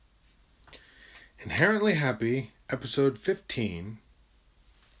Inherently Happy, episode 15.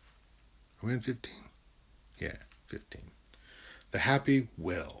 Are we in 15? Yeah, 15. The happy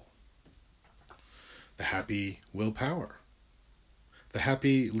will. The happy willpower. The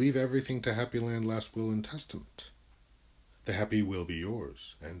happy leave everything to happy land, last will and testament. The happy will be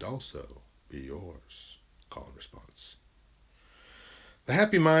yours and also be yours. Call and response. The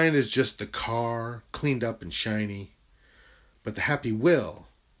happy mind is just the car, cleaned up and shiny, but the happy will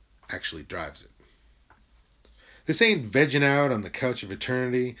actually drives it. This ain't vegging out on the couch of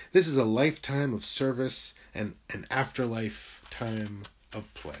eternity. This is a lifetime of service and an afterlife time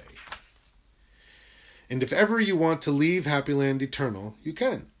of play. And if ever you want to leave Happy Land Eternal, you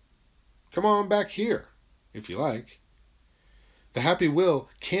can. Come on back here, if you like. The happy will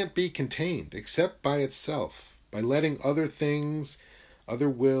can't be contained except by itself, by letting other things, other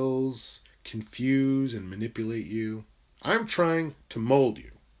wills, confuse and manipulate you. I'm trying to mold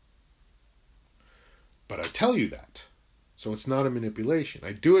you. But I tell you that, so it's not a manipulation.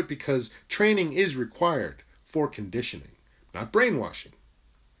 I do it because training is required for conditioning, not brainwashing,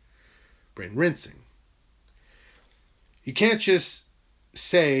 brain rinsing. You can't just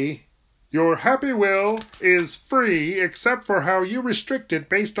say, your happy will is free except for how you restrict it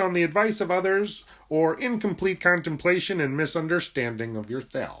based on the advice of others or incomplete contemplation and misunderstanding of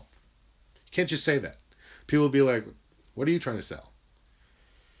yourself. You can't just say that. People will be like, what are you trying to sell?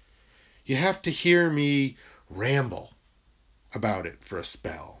 You have to hear me ramble about it for a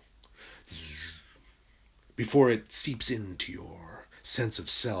spell before it seeps into your sense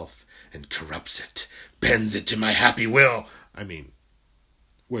of self and corrupts it, bends it to my happy will.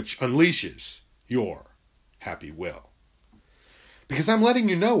 Which unleashes your happy will. Because I'm letting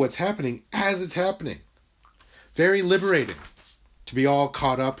you know what's happening as it's happening. Very liberating to be all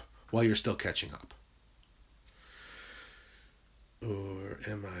caught up while you're still catching up. Or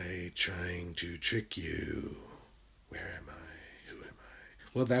am I trying to trick you? Where am I? Who am I?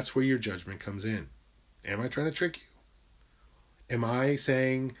 Well, that's where your judgment comes in. Am I trying to trick you? Am I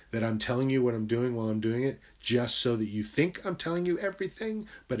saying that I'm telling you what I'm doing while I'm doing it just so that you think I'm telling you everything,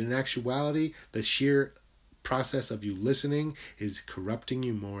 but in actuality, the sheer process of you listening is corrupting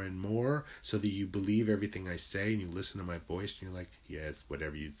you more and more so that you believe everything I say and you listen to my voice and you're like, yes,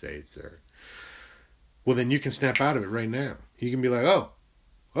 whatever you say, sir. Well, then you can snap out of it right now. You can be like, oh,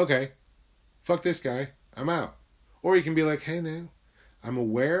 okay, fuck this guy, I'm out. Or you can be like, hey, now, I'm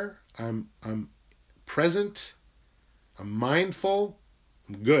aware, I'm present, I'm mindful,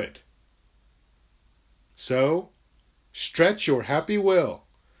 I'm good. So, stretch your happy will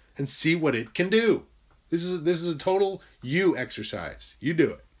and see what it can do. This is a total you exercise. You do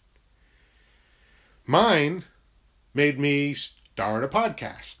it. Mine made me start a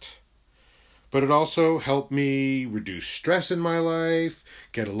podcast. But it also helped me reduce stress in my life,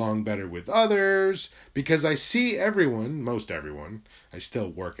 get along better with others, because I see everyone, most everyone, I still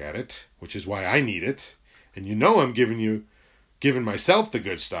work at it, which is why I need it. And you know I'm giving myself the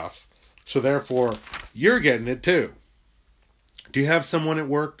good stuff, so therefore you're getting it too. Do you have someone at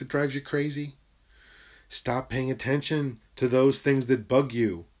work that drives you crazy? Stop paying attention to those things that bug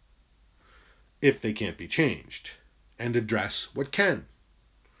you, if they can't be changed, and address what can.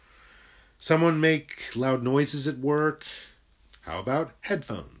 Someone make loud noises at work? How about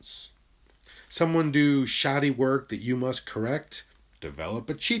headphones? Someone do shoddy work that you must correct? Develop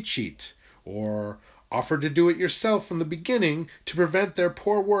a cheat sheet. Or offer to do it yourself from the beginning to prevent their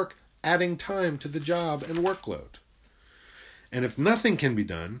poor work adding time to the job and workload. And if nothing can be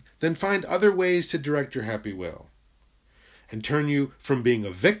done, then find other ways to direct your happy will and turn you from being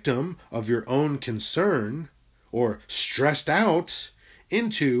a victim of your own concern or stressed out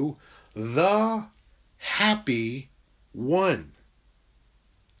into the happy one.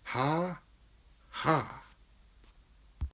 Ha, ha.